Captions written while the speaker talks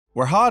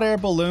Where hot air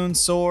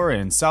balloons soar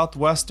and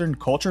southwestern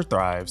culture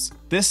thrives,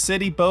 this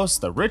city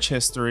boasts a rich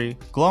history,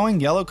 glowing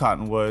yellow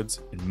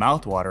cottonwoods, and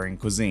mouth-watering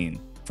cuisine.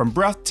 From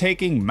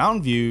breathtaking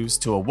mountain views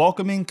to a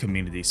welcoming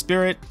community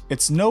spirit,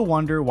 it's no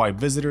wonder why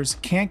visitors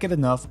can't get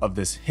enough of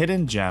this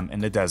hidden gem in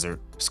the desert.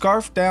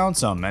 Scarf down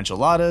some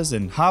enchiladas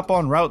and hop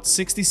on Route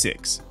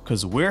 66,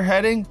 cause we're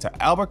heading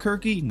to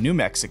Albuquerque, New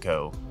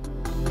Mexico.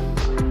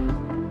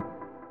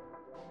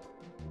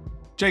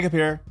 Jacob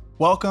here.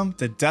 Welcome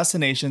to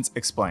Destinations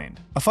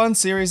Explained, a fun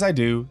series I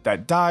do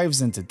that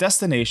dives into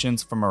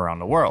destinations from around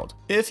the world.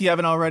 If you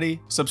haven't already,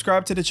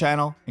 subscribe to the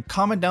channel and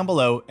comment down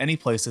below any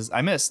places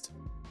I missed.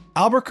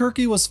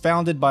 Albuquerque was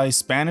founded by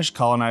Spanish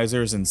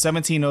colonizers in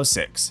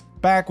 1706,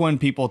 back when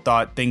people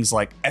thought things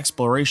like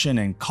exploration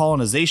and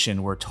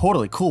colonization were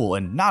totally cool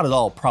and not at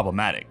all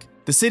problematic.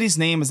 The city's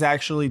name is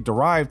actually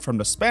derived from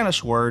the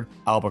Spanish word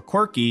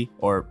Albuquerque,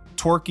 or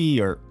Torquay,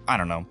 or I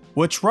don't know,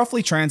 which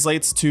roughly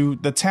translates to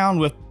the town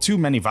with too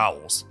many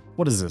vowels.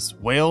 What is this,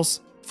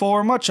 Wales?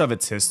 For much of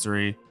its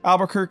history,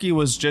 Albuquerque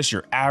was just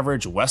your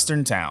average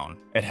western town.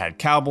 It had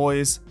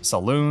cowboys,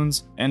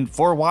 saloons, and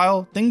for a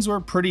while, things were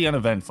pretty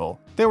uneventful.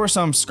 There were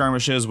some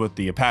skirmishes with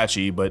the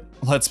Apache, but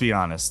let's be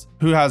honest,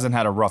 who hasn't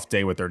had a rough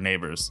day with their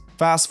neighbors?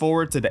 Fast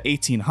forward to the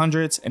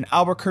 1800s, and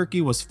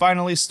Albuquerque was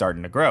finally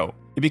starting to grow.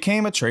 It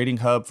became a trading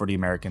hub for the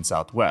American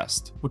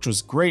Southwest, which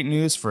was great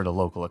news for the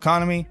local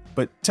economy,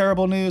 but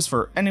terrible news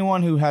for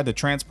anyone who had to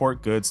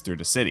transport goods through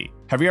the city.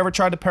 Have you ever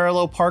tried to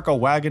parallel park a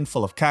wagon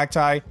full of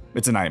cacti?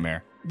 It's a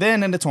nightmare.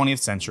 Then in the 20th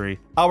century,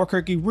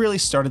 Albuquerque really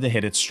started to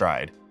hit its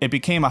stride. It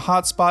became a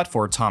hotspot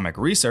for atomic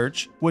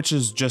research, which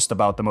is just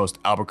about the most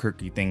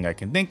Albuquerque thing I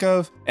can think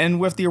of, and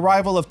with the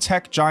arrival of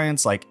tech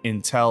giants like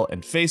Intel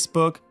and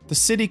Facebook, the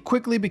city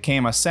quickly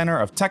became a center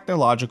of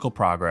technological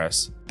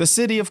progress. The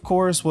city, of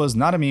course, was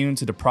not immune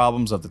to the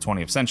problems of the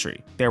 20th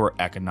century. There were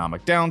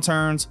economic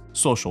downturns,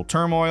 social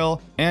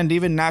turmoil, and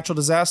even natural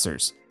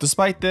disasters.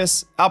 Despite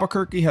this,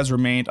 Albuquerque has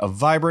remained a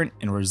vibrant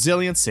and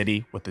resilient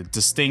city with a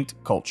distinct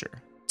culture.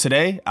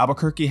 Today,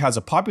 Albuquerque has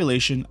a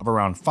population of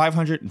around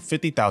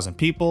 550,000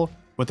 people,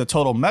 with a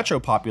total metro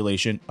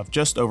population of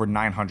just over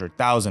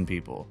 900,000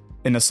 people.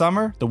 In the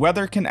summer, the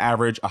weather can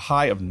average a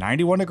high of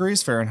 91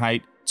 degrees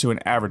Fahrenheit to an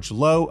average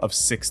low of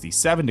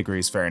 67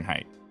 degrees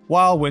Fahrenheit,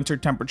 while winter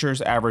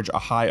temperatures average a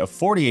high of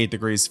 48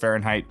 degrees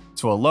Fahrenheit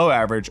to a low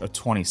average of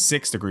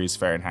 26 degrees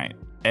Fahrenheit.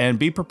 And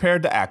be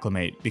prepared to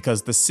acclimate,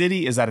 because the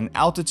city is at an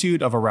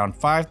altitude of around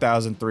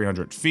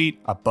 5,300 feet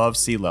above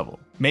sea level,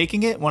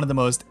 making it one of the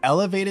most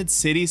elevated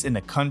cities in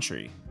the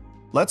country.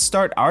 Let's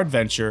start our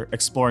adventure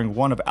exploring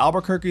one of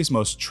Albuquerque's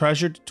most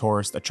treasured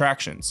tourist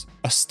attractions,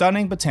 a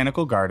stunning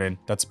botanical garden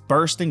that's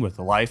bursting with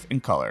life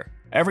and color.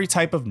 Every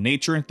type of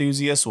nature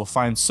enthusiast will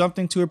find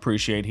something to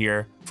appreciate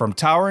here, from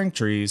towering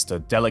trees to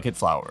delicate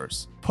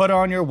flowers. Put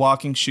on your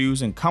walking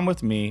shoes and come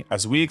with me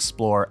as we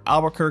explore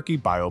Albuquerque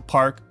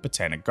BioPark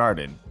Botanic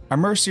Garden.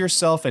 Immerse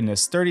yourself in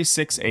this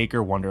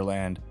 36-acre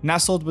wonderland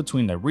nestled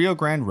between the Rio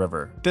Grande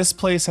River. This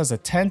place has a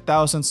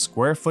 10,000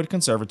 square foot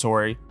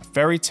conservatory, a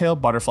fairy tale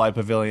butterfly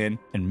pavilion,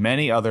 and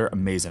many other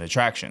amazing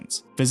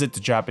attractions. Visit the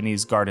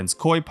Japanese garden's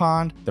koi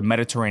pond, the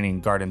Mediterranean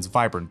garden's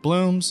vibrant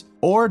blooms,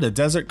 or the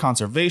desert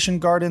conservation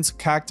garden's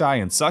cacti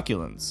and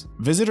succulents.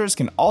 Visitors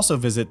can also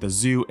visit the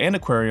zoo and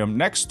aquarium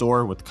next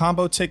door with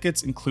combo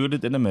tickets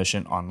included in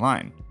admission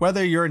online.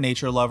 Whether you're a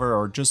nature lover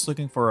or just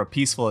looking for a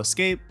peaceful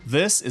escape,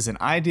 this is an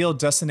ideal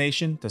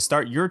destination to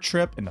start your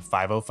trip in the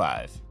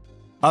 505.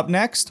 Up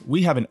next,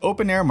 we have an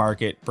open-air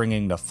market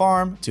bringing the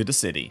farm to the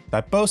city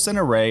that boasts an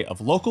array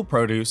of local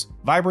produce,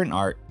 vibrant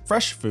art,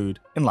 fresh food,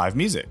 and live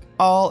music,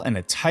 all in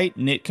a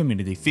tight-knit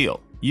community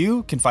feel.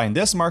 You can find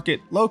this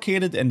market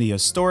located in the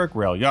historic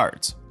Rail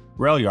Yards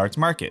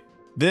Market.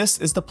 This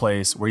is the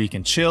place where you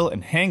can chill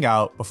and hang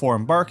out before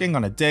embarking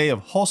on a day of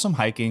wholesome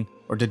hiking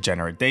or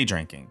degenerate day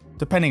drinking,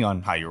 depending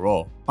on how you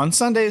roll. On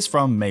Sundays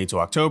from May to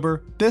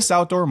October, this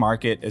outdoor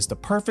market is the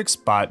perfect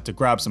spot to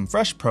grab some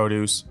fresh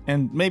produce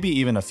and maybe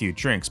even a few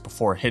drinks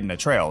before hitting the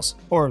trails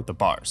or the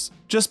bars.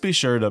 Just be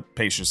sure to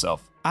pace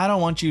yourself. I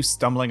don't want you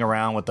stumbling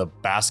around with a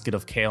basket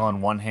of kale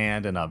in one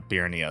hand and a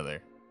beer in the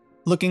other.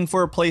 Looking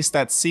for a place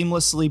that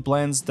seamlessly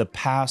blends the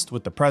past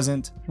with the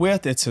present,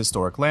 with its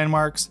historic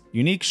landmarks,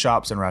 unique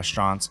shops and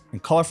restaurants,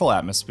 and colorful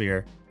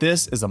atmosphere,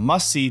 this is a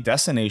must-see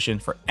destination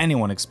for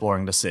anyone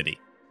exploring the city.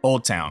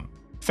 Old Town.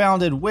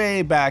 Founded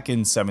way back in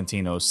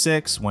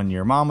 1706 when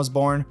your mom was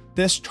born,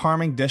 this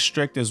charming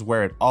district is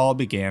where it all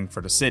began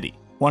for the city.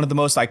 One of the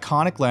most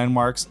iconic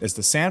landmarks is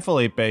the San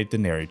Felipe de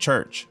Neri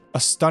Church, a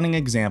stunning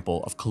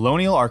example of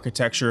colonial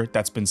architecture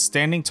that's been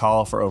standing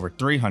tall for over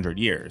 300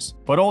 years.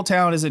 But Old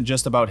Town isn't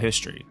just about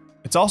history.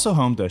 It's also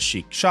home to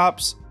chic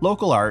shops,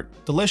 local art,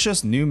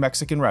 delicious new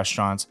Mexican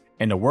restaurants,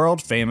 and the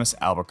world-famous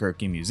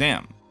Albuquerque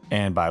Museum.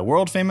 And by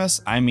world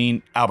famous, I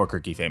mean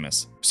Albuquerque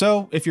famous.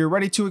 So if you're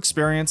ready to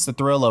experience the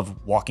thrill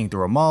of walking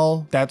through a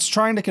mall that's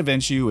trying to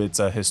convince you it's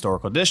a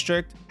historical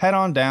district, head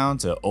on down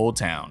to Old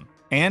Town.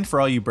 And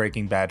for all you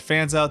Breaking Bad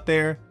fans out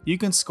there, you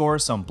can score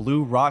some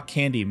blue rock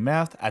candy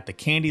meth at the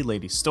Candy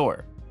Lady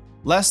store.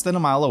 Less than a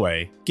mile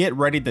away, get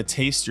ready to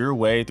taste your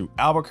way through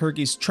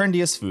Albuquerque's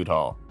trendiest food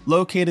hall.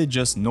 Located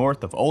just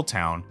north of Old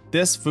Town,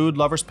 this food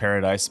lover's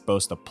paradise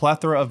boasts a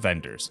plethora of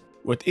vendors.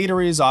 With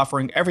eateries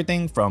offering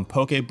everything from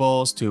poke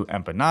bowls to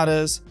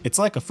empanadas, it's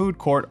like a food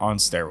court on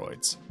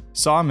steroids.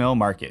 Sawmill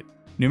Market.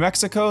 New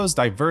Mexico's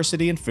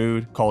diversity in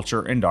food,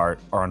 culture, and art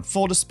are on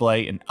full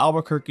display in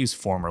Albuquerque's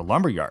former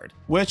lumberyard,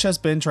 which has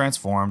been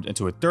transformed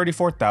into a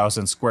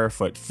 34,000 square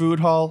foot food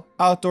hall,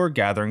 outdoor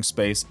gathering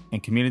space,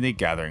 and community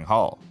gathering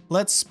hall.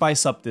 Let's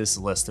spice up this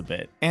list a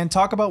bit and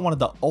talk about one of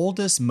the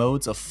oldest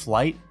modes of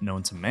flight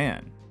known to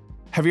man.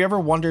 Have you ever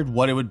wondered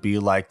what it would be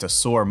like to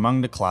soar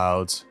among the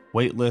clouds,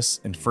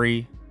 weightless and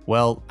free?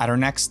 Well, at our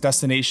next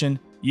destination,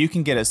 you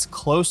can get as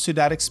close to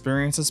that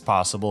experience as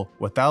possible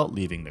without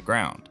leaving the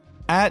ground.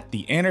 At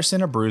the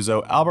Anderson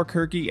Abruzzo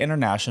Albuquerque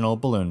International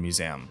Balloon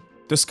Museum.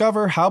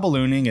 Discover how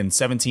ballooning in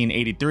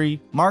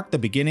 1783 marked the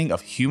beginning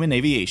of human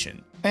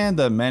aviation and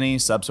the many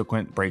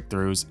subsequent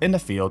breakthroughs in the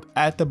field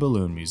at the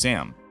Balloon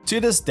Museum. To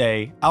this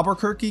day,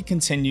 Albuquerque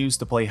continues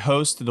to play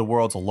host to the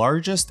world's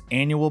largest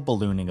annual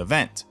ballooning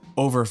event.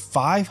 Over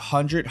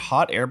 500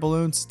 hot air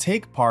balloons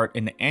take part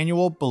in the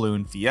annual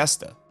Balloon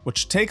Fiesta,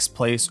 which takes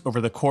place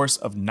over the course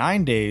of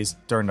 9 days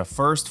during the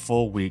first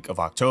full week of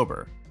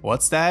October.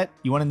 What's that?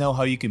 You want to know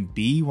how you can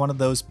be one of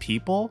those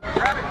people?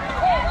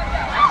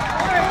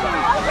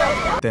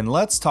 Then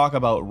let's talk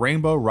about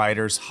Rainbow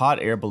Riders Hot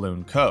Air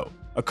Balloon Co.,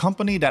 a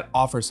company that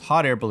offers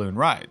hot air balloon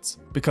rides,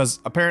 because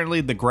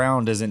apparently the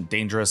ground isn't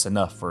dangerous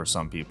enough for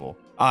some people.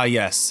 Ah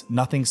yes,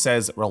 nothing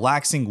says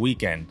relaxing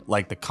weekend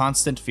like the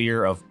constant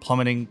fear of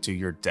plummeting to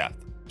your death.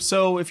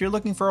 So if you're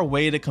looking for a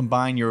way to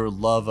combine your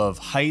love of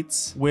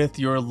heights with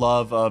your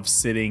love of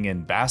sitting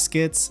in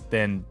baskets,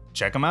 then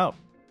check them out.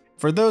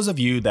 For those of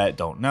you that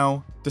don't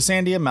know, the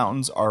Sandia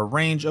Mountains are a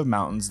range of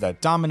mountains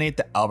that dominate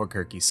the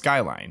Albuquerque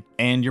skyline.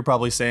 And you're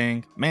probably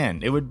saying,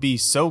 man, it would be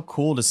so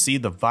cool to see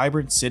the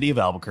vibrant city of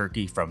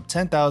Albuquerque from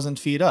 10,000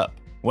 feet up.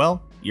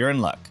 Well, you're in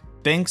luck,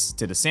 thanks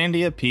to the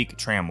Sandia Peak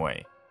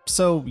Tramway.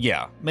 So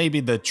yeah, maybe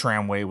the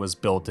tramway was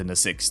built in the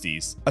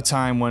 60s, a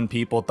time when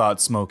people thought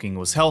smoking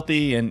was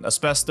healthy and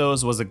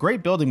asbestos was a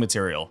great building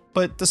material.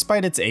 But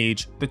despite its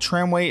age, the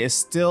tramway is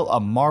still a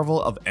marvel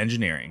of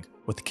engineering,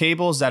 with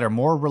cables that are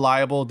more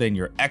reliable than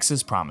your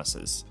ex's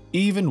promises.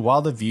 Even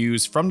while the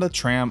views from the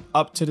tram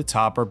up to the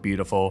top are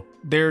beautiful,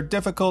 they're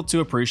difficult to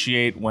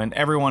appreciate when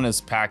everyone is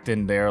packed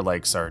in there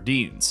like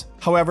sardines.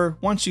 However,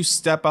 once you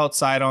step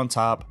outside on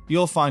top,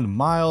 you'll find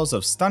miles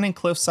of stunning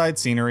cliffside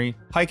scenery,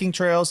 hiking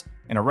trails,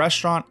 and a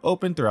restaurant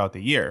open throughout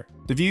the year.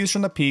 The views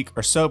from the peak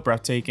are so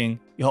breathtaking,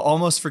 you'll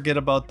almost forget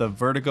about the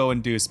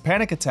vertigo-induced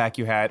panic attack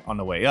you had on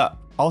the way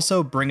up.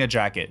 Also, bring a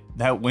jacket.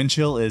 That wind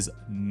chill is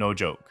no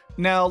joke.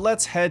 Now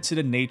let's head to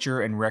the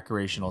nature and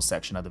recreational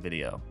section of the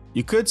video.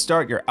 You could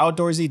start your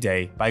outdoorsy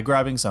day by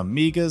grabbing some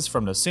migas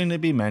from the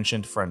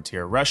soon-to-be-mentioned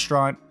Frontier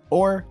restaurant,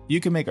 or you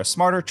can make a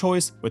smarter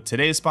choice with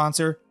today's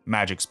sponsor,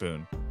 Magic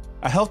Spoon,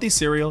 a healthy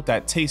cereal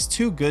that tastes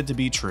too good to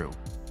be true.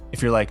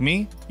 If you're like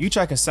me, you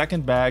check a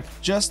second bag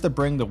just to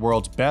bring the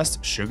world's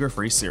best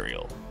sugar-free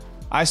cereal.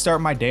 I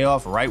start my day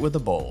off right with a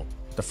bowl.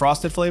 The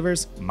frosted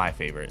flavor's my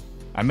favorite.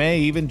 I may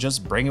even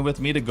just bring it with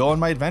me to go on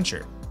my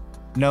adventure.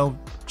 No,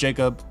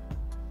 Jacob,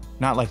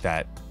 not like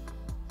that.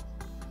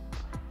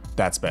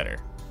 That's better.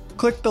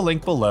 Click the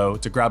link below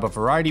to grab a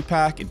variety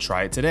pack and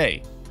try it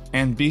today.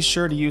 And be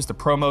sure to use the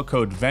promo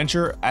code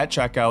VENTURE at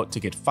checkout to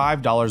get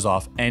 $5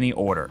 off any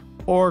order,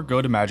 or go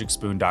to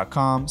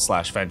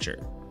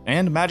magicspoon.com/venture.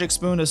 And Magic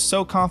Spoon is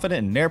so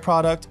confident in their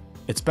product,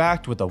 it's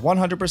backed with a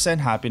 100%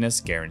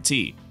 happiness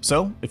guarantee.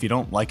 So if you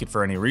don't like it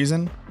for any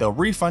reason, they'll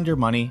refund your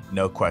money,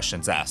 no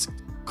questions asked.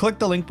 Click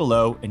the link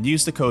below and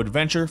use the code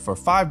VENTURE for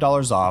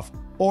 $5 off,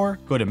 or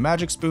go to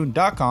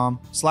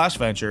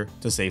magicspoon.com/venture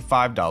to save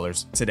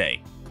 $5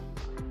 today.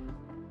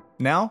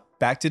 Now,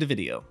 back to the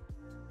video.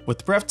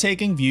 With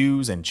breathtaking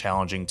views and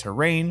challenging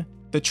terrain,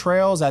 the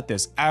trails at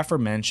this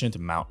aforementioned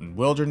mountain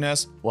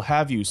wilderness will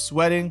have you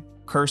sweating,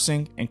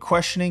 cursing, and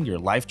questioning your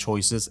life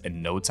choices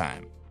in no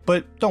time.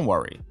 But don't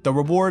worry, the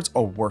rewards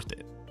are worth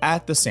it.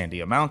 At the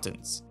Sandia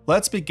Mountains,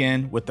 let's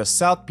begin with the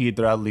South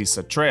Piedra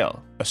Lisa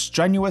Trail, a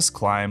strenuous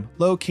climb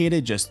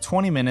located just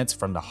 20 minutes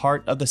from the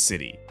heart of the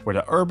city, where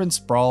the urban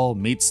sprawl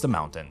meets the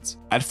mountains.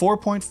 At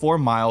 4.4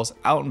 miles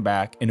out and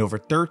back and over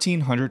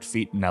 1,300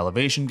 feet in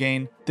elevation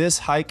gain, this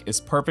hike is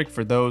perfect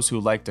for those who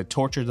like to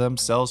torture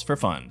themselves for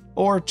fun,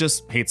 or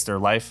just hates their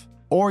life.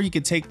 Or you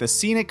could take the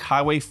scenic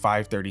Highway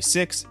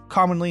 536,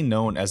 commonly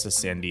known as the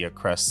Sandia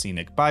Crest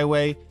Scenic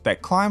Byway,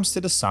 that climbs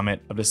to the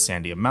summit of the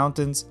Sandia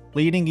Mountains,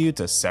 leading you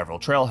to several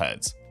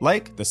trailheads,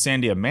 like the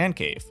Sandia Man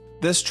Cave.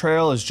 This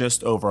trail is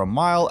just over a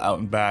mile out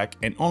and back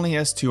and only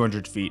has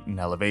 200 feet in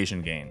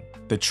elevation gain.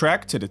 The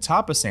trek to the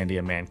top of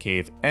Sandia Man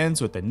Cave ends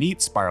with a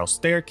neat spiral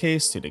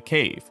staircase to the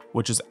cave,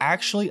 which is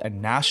actually a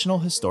National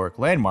Historic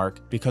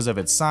Landmark because of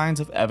its signs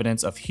of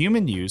evidence of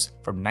human use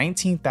from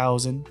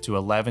 19,000 to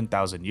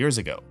 11,000 years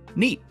ago.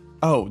 Neat!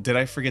 Oh, did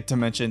I forget to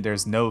mention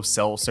there's no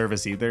cell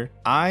service either?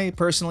 I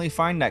personally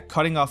find that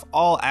cutting off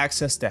all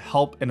access to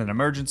help in an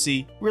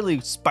emergency really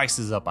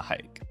spices up a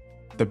hike.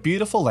 The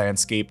beautiful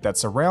landscape that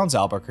surrounds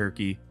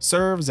Albuquerque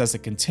serves as a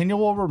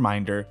continual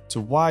reminder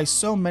to why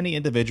so many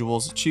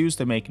individuals choose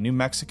to make New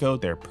Mexico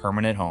their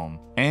permanent home.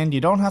 And you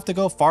don't have to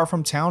go far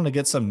from town to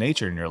get some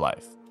nature in your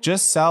life.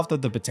 Just south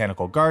of the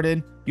Botanical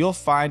Garden, you'll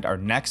find our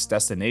next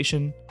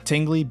destination,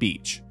 Tingley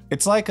Beach.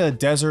 It's like a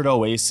desert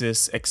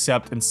oasis,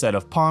 except instead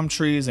of palm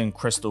trees and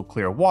crystal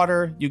clear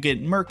water, you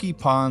get murky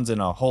ponds and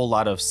a whole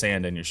lot of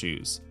sand in your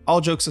shoes. All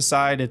jokes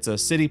aside, it's a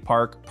city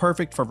park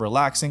perfect for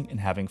relaxing and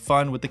having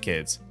fun with the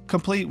kids,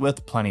 complete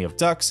with plenty of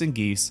ducks and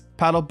geese,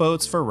 paddle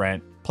boats for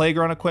rent,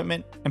 playground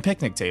equipment, and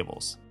picnic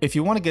tables. If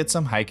you want to get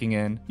some hiking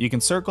in, you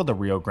can circle the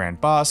Rio Grande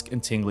Bosque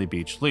and Tingley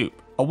Beach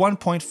Loop, a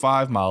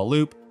 1.5-mile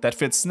loop that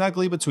fits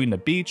snugly between the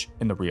beach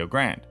and the Rio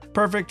Grande,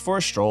 perfect for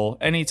a stroll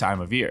any time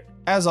of year.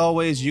 As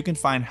always, you can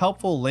find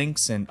helpful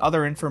links and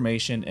other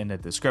information in the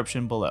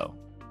description below.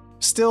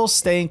 Still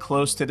staying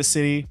close to the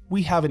city,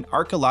 we have an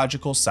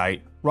archaeological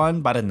site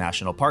run by the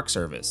National Park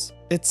Service.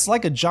 It's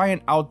like a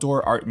giant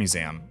outdoor art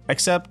museum,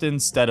 except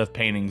instead of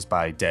paintings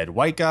by dead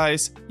white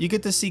guys, you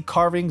get to see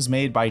carvings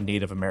made by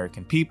Native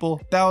American people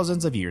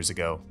thousands of years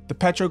ago, the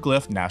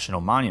Petroglyph National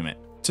Monument.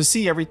 To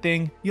see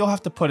everything, you'll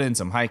have to put in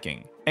some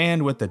hiking,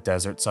 and with the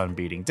desert sun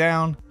beating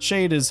down,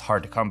 shade is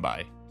hard to come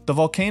by. The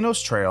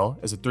Volcanoes Trail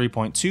is a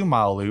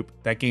 3.2-mile loop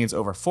that gains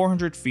over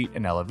 400 feet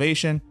in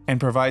elevation and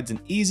provides an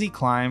easy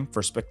climb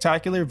for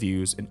spectacular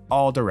views in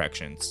all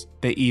directions.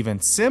 The even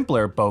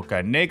simpler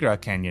Boca Negra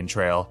Canyon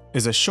Trail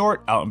is a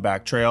short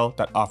out-and-back trail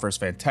that offers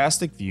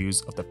fantastic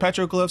views of the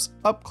petroglyphs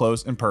up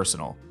close and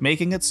personal,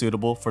 making it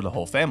suitable for the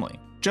whole family.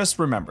 Just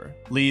remember,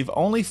 leave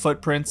only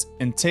footprints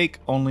and take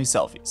only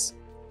selfies.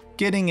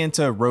 Getting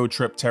into road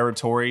trip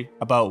territory,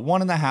 about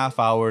 1.5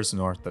 hours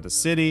north of the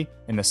city,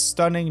 in the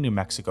stunning New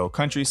Mexico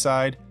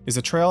countryside, is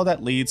a trail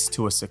that leads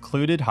to a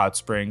secluded hot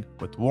spring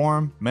with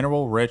warm,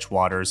 mineral-rich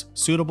waters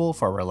suitable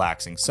for a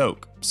relaxing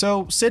soak.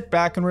 So sit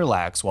back and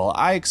relax while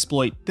I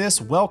exploit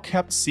this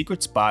well-kept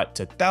secret spot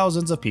to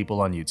thousands of people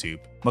on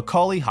YouTube,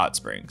 McCauley Hot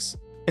Springs.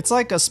 It's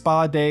like a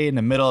spa day in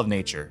the middle of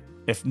nature,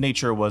 if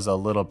nature was a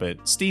little bit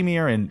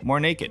steamier and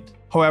more naked.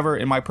 However,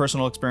 in my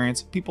personal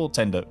experience, people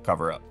tend to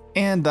cover up.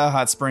 And the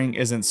hot spring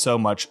isn't so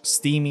much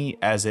steamy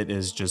as it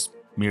is just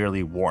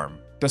merely warm.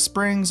 The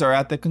springs are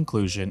at the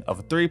conclusion of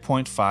a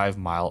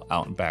 3.5-mile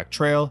out-and-back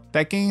trail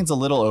that gains a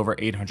little over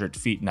 800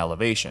 feet in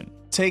elevation.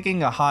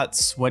 Taking a hot,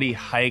 sweaty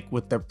hike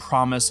with the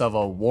promise of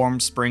a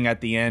warm spring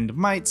at the end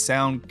might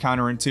sound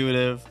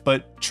counterintuitive,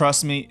 but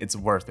trust me, it's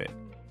worth it.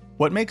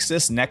 What makes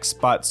this next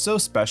spot so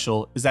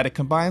special is that it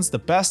combines the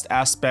best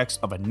aspects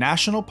of a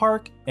national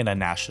park and a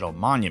national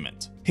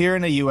monument. Here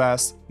in the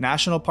US,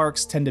 national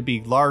parks tend to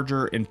be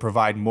larger and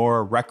provide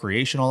more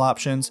recreational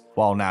options,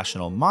 while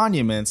national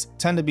monuments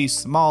tend to be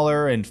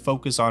smaller and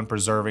focus on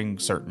preserving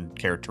certain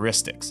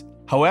characteristics.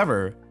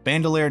 However,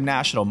 Bandelier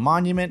National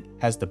Monument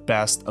has the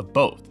best of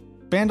both.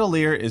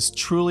 Bandelier is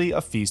truly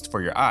a feast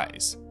for your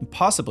eyes, and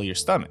possibly your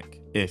stomach,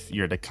 if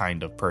you're the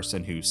kind of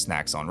person who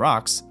snacks on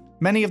rocks.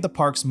 Many of the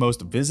park's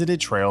most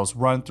visited trails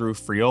run through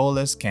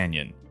Frijoles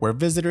Canyon, where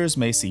visitors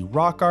may see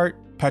rock art,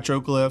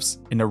 petroglyphs,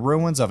 and the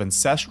ruins of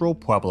ancestral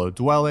Pueblo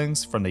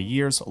dwellings from the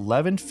years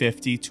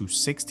 1150 to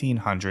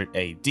 1600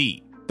 AD.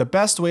 The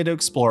best way to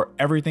explore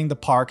everything the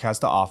park has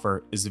to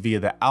offer is via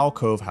the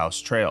Alcove House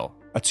Trail,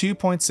 a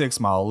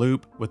 2.6-mile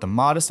loop with a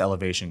modest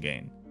elevation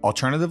gain.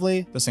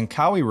 Alternatively, the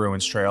Sandia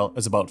Ruins Trail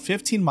is about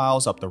 15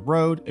 miles up the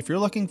road if you're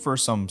looking for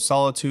some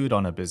solitude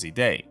on a busy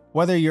day.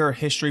 Whether you're a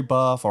history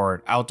buff or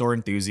an outdoor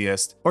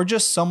enthusiast, or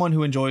just someone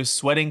who enjoys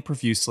sweating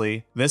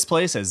profusely, this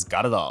place has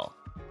got it all.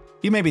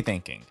 You may be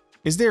thinking,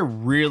 is there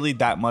really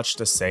that much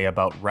to say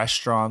about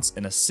restaurants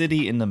in a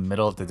city in the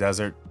middle of the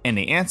desert? And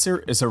the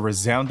answer is a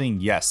resounding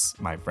yes,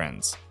 my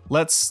friends.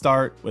 Let's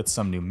start with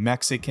some New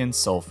Mexican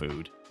soul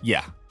food.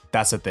 Yeah,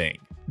 that's a thing.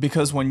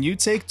 Because when you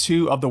take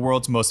two of the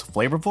world's most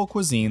flavorful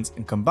cuisines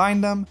and combine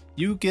them,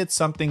 you get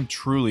something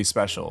truly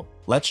special.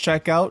 Let's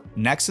check out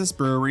Nexus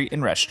Brewery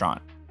and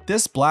Restaurant.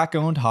 This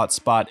Black-owned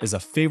hotspot is a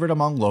favorite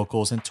among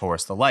locals and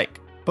tourists alike,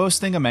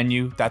 boasting a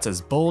menu that's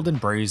as bold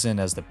and brazen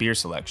as the beer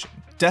selection.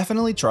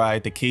 Definitely try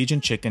the Cajun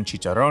Chicken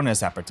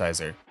Chicharrones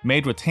appetizer,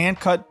 made with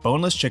hand-cut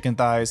boneless chicken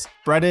thighs,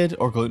 breaded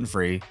or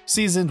gluten-free,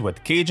 seasoned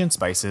with Cajun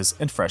spices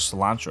and fresh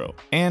cilantro,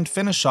 and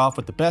finish off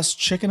with the best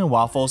chicken and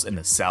waffles in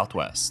the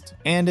Southwest.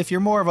 And if you're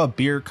more of a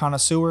beer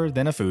connoisseur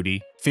than a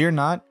foodie, fear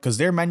not, because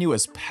their menu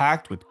is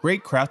packed with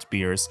great craft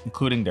beers,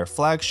 including their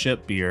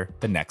flagship beer,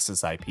 the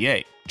Nexus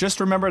IPA. Just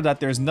remember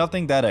that there's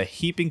nothing that a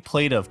heaping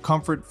plate of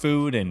comfort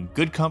food and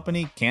good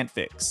company can't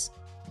fix.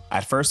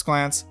 At first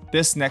glance,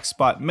 this next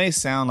spot may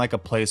sound like a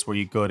place where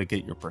you go to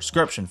get your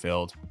prescription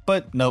filled,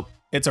 but nope,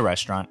 it's a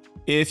restaurant.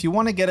 If you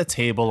want to get a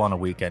table on a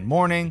weekend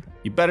morning,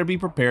 you better be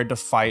prepared to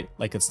fight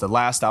like it's the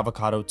last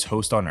avocado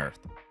toast on earth,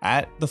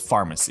 at the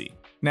Farmacy.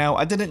 Now,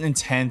 I didn't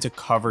intend to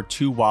cover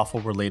two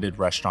waffle-related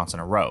restaurants in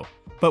a row,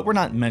 but we're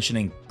not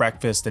mentioning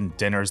breakfast and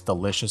dinner's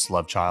delicious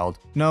love child.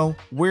 No,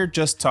 we're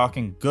just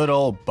talking good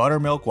old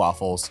buttermilk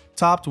waffles,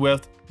 topped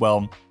with,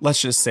 well,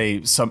 let's just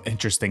say some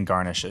interesting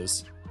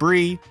garnishes.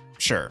 Brie?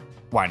 Sure,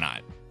 why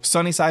not?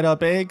 Sunny side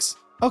up eggs?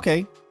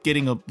 Okay,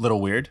 getting a little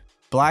weird.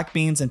 Black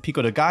beans and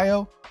pico de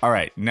gallo?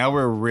 Alright, now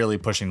we're really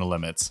pushing the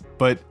limits.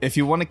 But if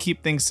you want to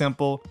keep things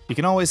simple, you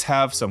can always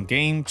have some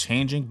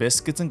game-changing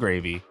biscuits and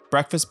gravy,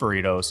 breakfast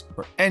burritos,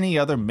 or any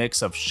other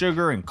mix of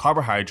sugar and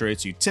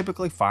carbohydrates you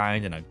typically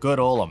find in a good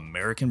old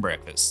American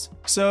breakfast.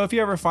 So if you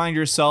ever find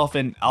yourself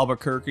in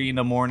Albuquerque in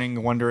the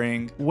morning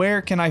wondering,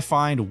 where can I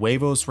find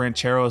huevos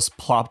rancheros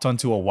plopped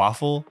onto a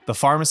waffle? The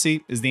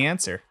Farmacy is the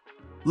answer.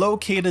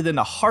 Located in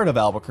the heart of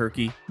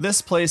Albuquerque,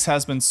 this place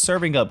has been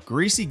serving up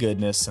greasy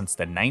goodness since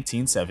the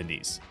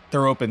 1970s.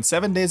 They're open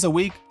 7 days a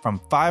week from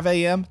 5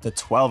 a.m. to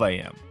 12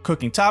 a.m.,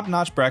 cooking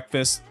top-notch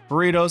breakfast,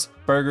 burritos,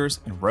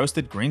 burgers, and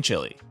roasted green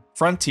chili.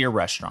 Frontier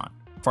restaurant.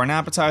 For an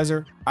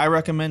appetizer, I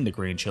recommend the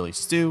green chili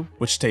stew,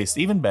 which tastes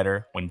even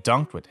better when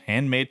dunked with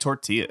handmade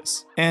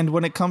tortillas. And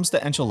when it comes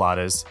to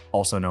enchiladas,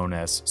 also known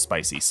as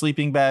spicy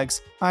sleeping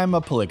bags, I'm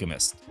a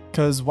polygamist.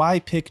 Cause why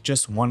pick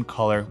just one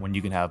color when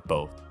you can have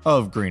both?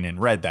 Of green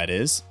and red, that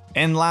is.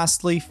 And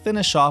lastly,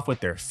 finish off with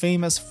their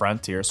famous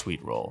Frontier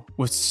sweet roll.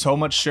 With so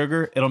much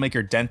sugar, it'll make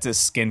your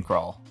dentist's skin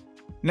crawl.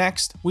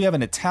 Next, we have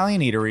an Italian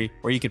eatery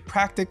where you could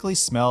practically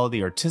smell the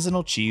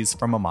artisanal cheese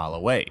from a mile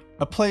away.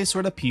 A place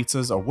where the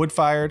pizzas are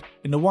wood-fired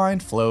and the wine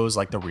flows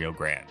like the Rio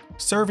Grande,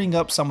 serving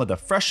up some of the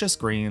freshest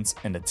greens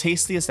and the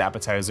tastiest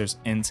appetizers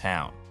in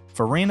town.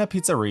 Farina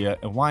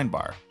Pizzeria and Wine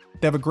Bar.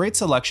 They have a great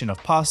selection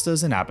of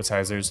pastas and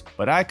appetizers,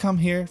 but I come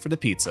here for the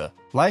pizza,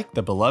 like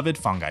the beloved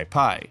fungi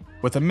pie,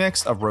 with a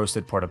mix of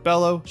roasted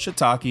portobello,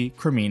 shiitake,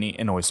 cremini,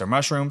 and oyster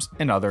mushrooms,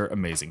 and other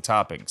amazing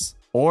toppings.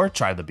 Or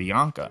try the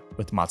Bianca,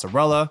 with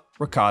mozzarella,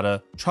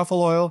 ricotta,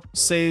 truffle oil,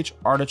 sage,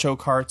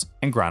 artichoke hearts,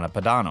 and grana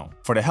padano.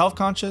 For the health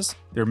conscious,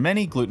 there are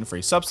many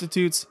gluten-free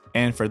substitutes,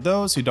 and for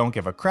those who don't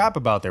give a crap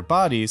about their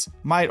bodies,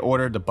 might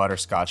order the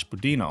butterscotch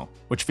budino,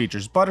 which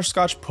features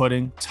butterscotch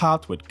pudding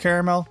topped with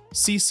caramel,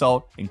 sea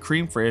salt, and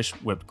creme-fraiche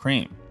whipped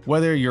cream.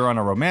 Whether you're on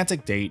a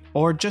romantic date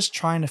or just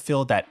trying to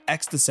fill that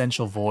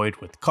existential void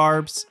with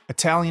carbs,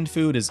 Italian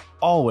food is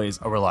always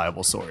a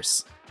reliable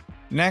source.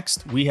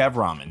 Next, we have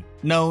ramen.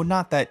 No,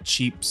 not that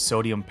cheap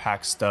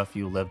sodium-packed stuff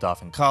you lived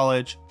off in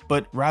college,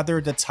 but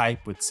rather the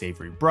type with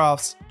savory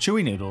broths,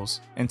 chewy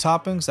noodles, and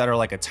toppings that are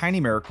like a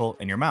tiny miracle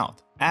in your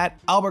mouth. At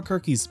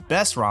Albuquerque's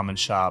best ramen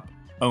shop,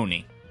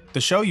 Oni. The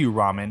shoyu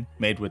ramen,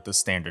 made with the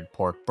standard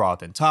pork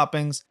broth and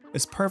toppings,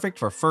 is perfect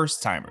for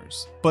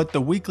first-timers. But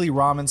the weekly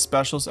ramen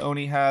specials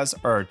Oni has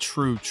are a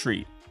true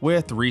treat,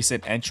 with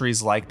recent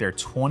entries like their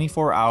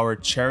 24-hour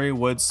cherry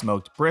wood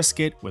smoked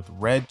brisket with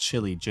red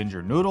chili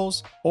ginger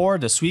noodles, or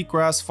the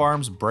Sweetgrass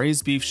Farms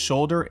braised beef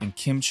shoulder and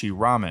kimchi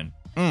ramen.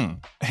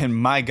 And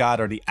my god,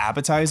 are the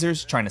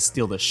appetizers trying to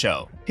steal the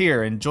show.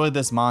 Here, enjoy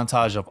this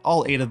montage of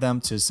all 8 of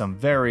them to some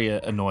very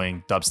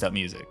annoying dubstep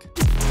music.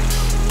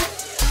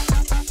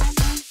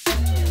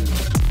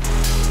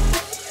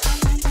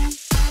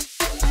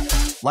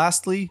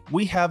 Lastly,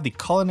 we have the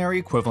culinary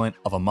equivalent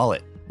of a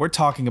mullet. We're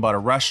talking about a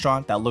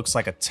restaurant that looks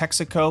like a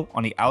Texaco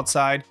on the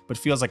outside, but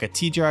feels like a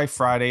TGI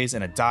Fridays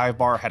and a dive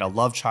bar had a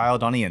love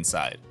child on the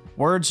inside.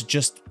 Words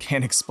just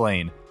can't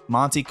explain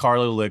Monte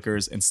Carlo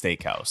liquors and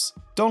steakhouse.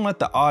 Don't let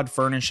the odd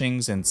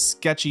furnishings and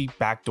sketchy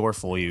backdoor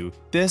fool you.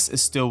 This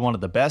is still one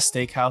of the best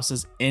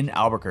steakhouses in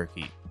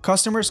Albuquerque.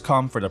 Customers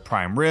come for the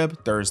prime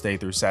rib Thursday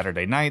through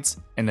Saturday nights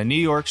and the New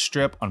York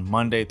strip on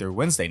Monday through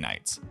Wednesday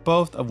nights,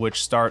 both of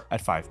which start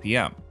at 5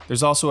 p.m.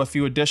 There's also a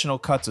few additional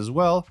cuts as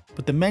well,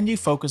 but the menu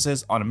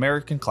focuses on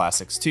American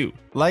classics too,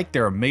 like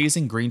their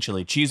amazing green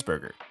chili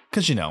cheeseburger.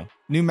 Cause you know,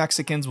 New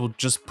Mexicans will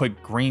just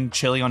put green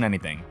chili on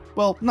anything.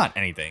 Well, not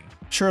anything.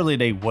 Surely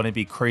they wouldn't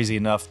be crazy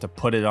enough to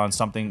put it on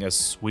something as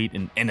sweet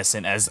and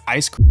innocent as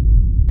ice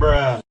cream.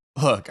 Bruh.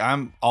 Look,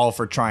 I'm all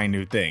for trying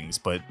new things,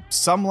 but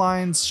some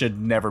lines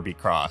should never be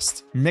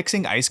crossed.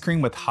 Mixing ice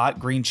cream with hot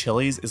green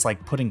chilies is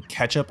like putting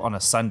ketchup on a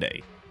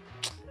sundae.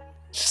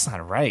 It's just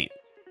not right.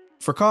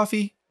 For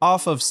coffee,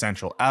 off of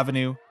Central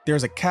Avenue,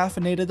 there's a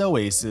caffeinated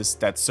oasis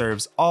that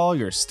serves all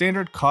your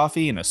standard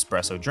coffee and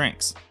espresso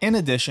drinks, in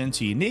addition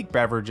to unique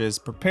beverages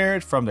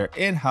prepared from their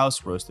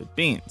in-house roasted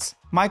beans.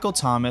 Michael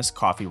Thomas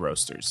Coffee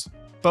Roasters.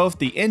 Both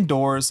the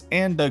indoors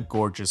and the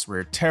gorgeous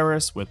rear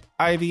terrace with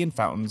ivy and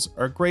fountains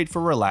are great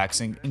for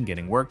relaxing and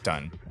getting work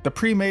done. The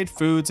pre-made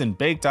foods and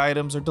baked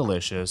items are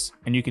delicious,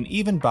 and you can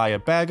even buy a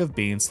bag of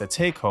beans to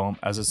take home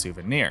as a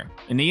souvenir.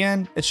 In the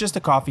end, it's just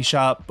a coffee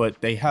shop,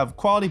 but they have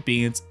quality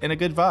beans and a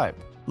good vibe.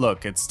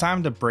 Look, it's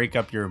time to break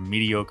up your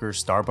mediocre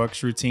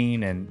Starbucks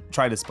routine and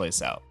try this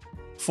place out.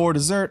 For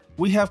dessert,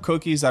 we have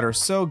cookies that are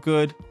so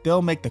good,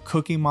 they'll make the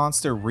Cookie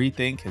Monster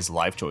rethink his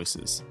life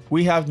choices.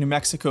 We have New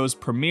Mexico's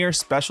premier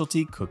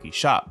specialty cookie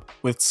shop,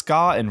 with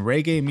ska and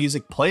reggae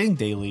music playing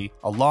daily,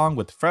 along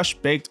with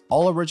fresh-baked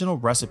all-original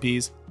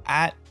recipes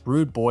at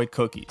Rude Boy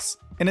Cookies.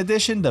 In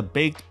addition to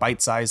baked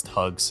bite-sized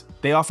hugs,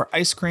 they offer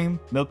ice cream,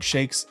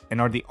 milkshakes,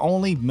 and are the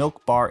only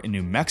milk bar in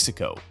New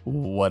Mexico,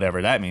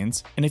 whatever that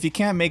means. And if you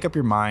can't make up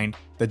your mind,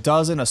 the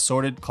dozen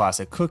assorted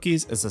classic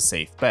cookies is a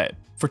safe bet.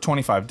 For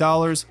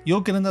 $25, you'll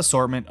get an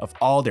assortment of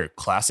all their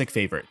classic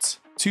favorites.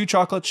 2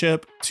 chocolate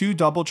chip, 2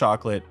 double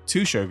chocolate,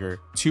 2 sugar,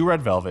 2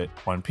 red velvet,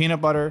 1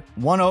 peanut butter,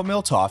 1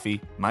 oatmeal toffee,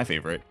 my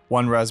favorite,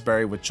 1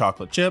 raspberry with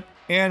chocolate chip,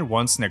 and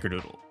 1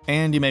 snickerdoodle.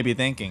 And you may be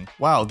thinking,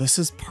 wow, this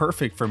is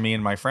perfect for me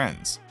and my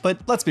friends. But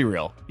let's be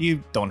real,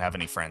 you don't have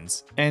any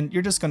friends, and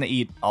you're just gonna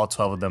eat all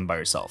 12 of them by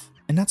yourself.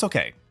 And that's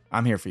okay,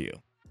 I'm here for you.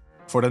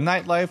 For the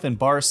nightlife and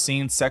bar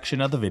scene section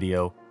of the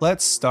video,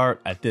 let's start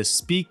at this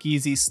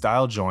speakeasy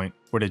style joint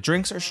where the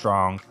drinks are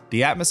strong,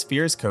 the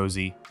atmosphere is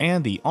cozy,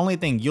 and the only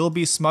thing you'll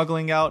be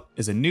smuggling out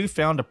is a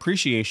newfound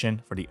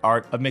appreciation for the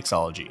art of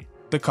mixology,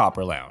 the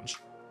Copper Lounge.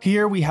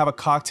 Here we have a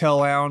cocktail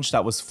lounge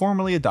that was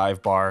formerly a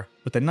dive bar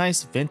with a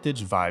nice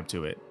vintage vibe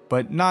to it,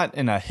 but not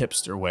in a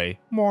hipster way,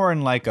 more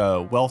in like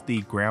a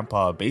wealthy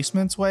grandpa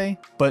basements way.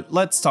 But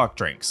let's talk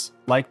drinks,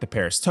 like the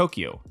Paris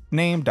Tokyo.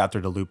 Named after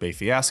the Lupe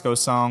Fiasco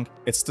song,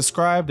 it's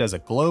described as a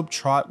globe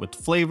trot with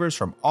flavors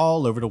from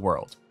all over the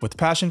world, with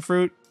passion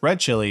fruit, red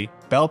chili,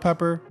 bell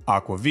pepper,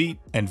 aquavit,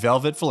 and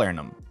velvet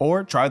falernum.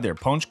 Or try their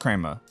ponche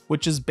crema,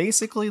 which is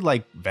basically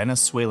like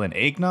Venezuelan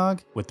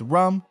eggnog with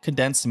rum,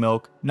 condensed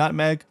milk,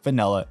 nutmeg,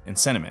 vanilla, and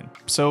cinnamon.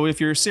 So if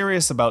you're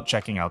serious about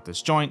checking out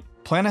this joint,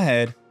 plan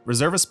ahead,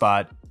 reserve a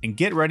spot, and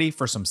get ready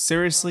for some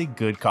seriously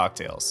good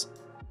cocktails.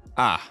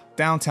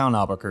 Downtown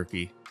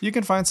Albuquerque. You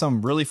can find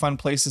some really fun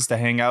places to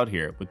hang out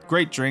here with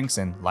great drinks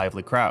and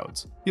lively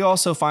crowds. You'll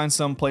also find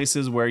some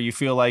places where you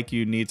feel like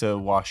you need to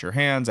wash your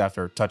hands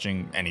after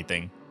touching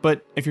anything.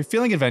 But if you're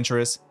feeling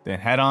adventurous, then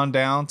head on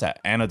down to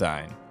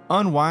Anodyne.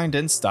 Unwind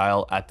in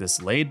style at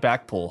this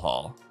laid-back pool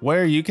hall,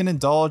 where you can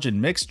indulge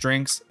in mixed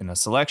drinks and a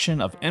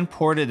selection of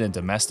imported and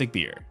domestic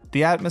beer.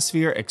 The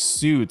atmosphere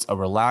exudes a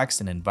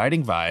relaxed and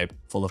inviting vibe,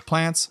 full of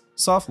plants,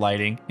 soft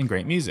lighting, and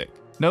great music.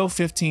 No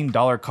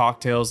 $15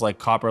 cocktails like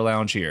Copper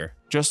Lounge here.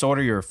 Just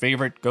order your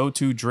favorite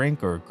go-to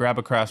drink or grab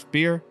a craft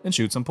beer and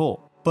shoot some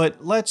pool.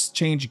 But let's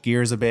change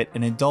gears a bit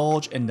and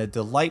indulge in the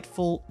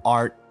delightful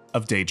art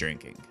of day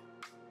drinking.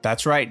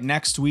 That's right,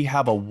 next we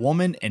have a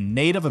woman and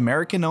Native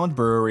American owned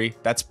brewery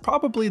that's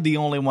probably the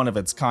only one of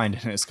its kind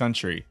in this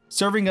country,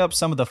 serving up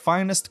some of the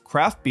finest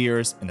craft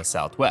beers in the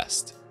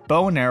Southwest,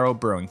 Arrow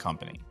Brewing Co.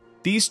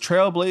 These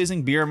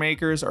trailblazing beer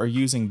makers are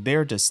using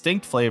their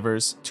distinct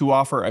flavors to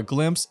offer a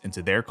glimpse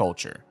into their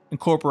culture,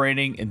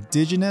 incorporating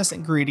indigenous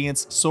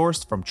ingredients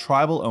sourced from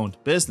tribal-owned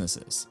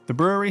businesses. The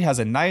brewery has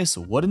a nice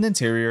wooden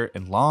interior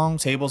and long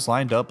tables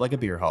lined up like a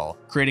beer hall,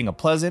 creating a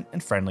pleasant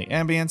and friendly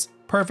ambience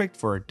perfect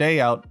for a day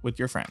out with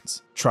your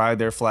friends. Try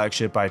their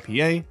flagship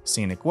IPA,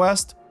 Scenic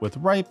West, with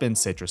ripened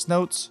citrus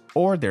notes,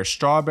 or their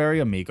Strawberry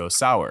Amigo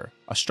Sour,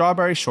 a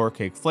strawberry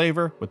shortcake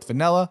flavor with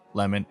vanilla,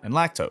 lemon, and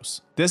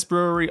lactose. This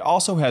brewery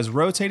also has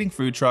rotating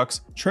food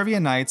trucks, trivia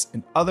nights,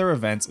 and other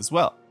events as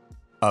well.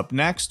 Up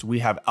next, we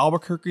have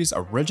Albuquerque's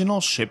original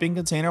shipping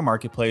container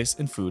marketplace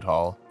and food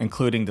hall,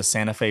 including the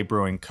Santa Fe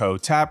Brewing Co.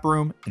 tap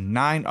room and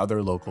 9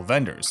 other local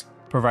vendors,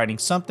 providing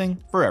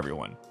something for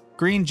everyone.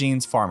 Green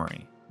Jeans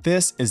Farmery.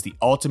 This is the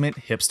ultimate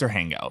hipster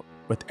hangout.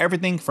 With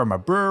everything from a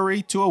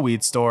brewery to a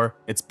weed store,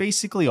 it's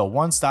basically a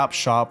one-stop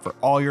shop for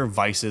all your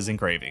vices and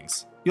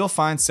cravings. You'll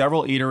find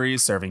several eateries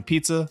serving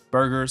pizza,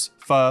 burgers,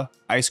 pho,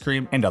 ice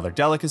cream, and other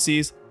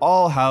delicacies,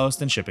 all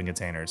housed in shipping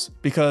containers,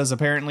 because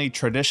apparently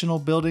traditional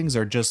buildings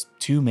are just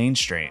too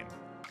mainstream.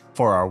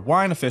 For our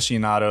wine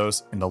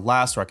aficionados, and the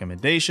last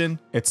recommendation,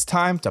 it's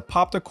time to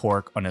pop the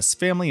cork on this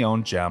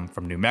family-owned gem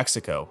from New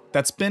Mexico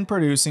that's been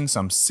producing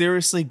some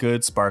seriously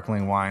good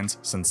sparkling wines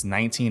since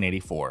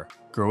 1984,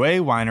 Gruet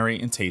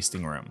Winery and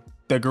Tasting Room.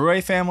 The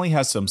Gruet family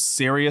has some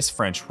serious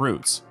French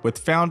roots, with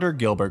founder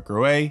Gilbert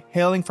Gruet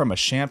hailing from a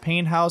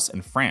champagne house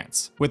in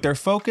France. With their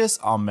focus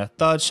on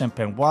Méthode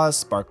Champenoise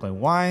sparkling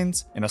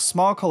wines and a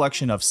small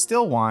collection of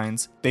still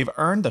wines, they've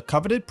earned the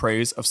coveted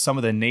praise of some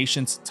of the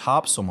nation's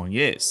top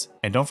sommeliers.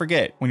 And don't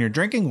forget, when you're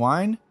drinking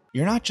wine,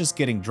 you're not just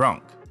getting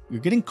drunk, you're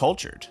getting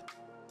cultured.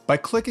 By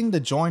clicking the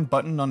join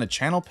button on the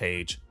channel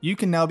page, you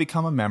can now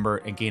become a member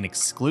and gain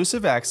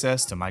exclusive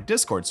access to my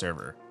Discord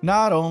server.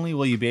 Not only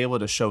will you be able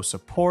to show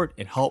support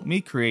and help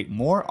me create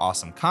more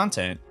awesome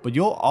content, but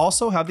you'll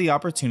also have the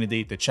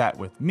opportunity to chat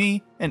with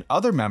me and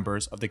other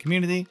members of the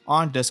community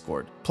on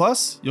Discord.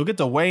 Plus, you'll get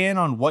to weigh in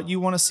on what you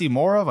want to see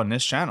more of on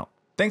this channel.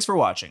 Thanks for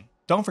watching.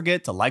 Don't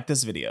forget to like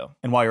this video.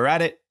 And while you're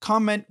at it,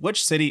 comment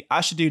which city I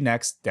should do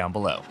next down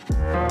below.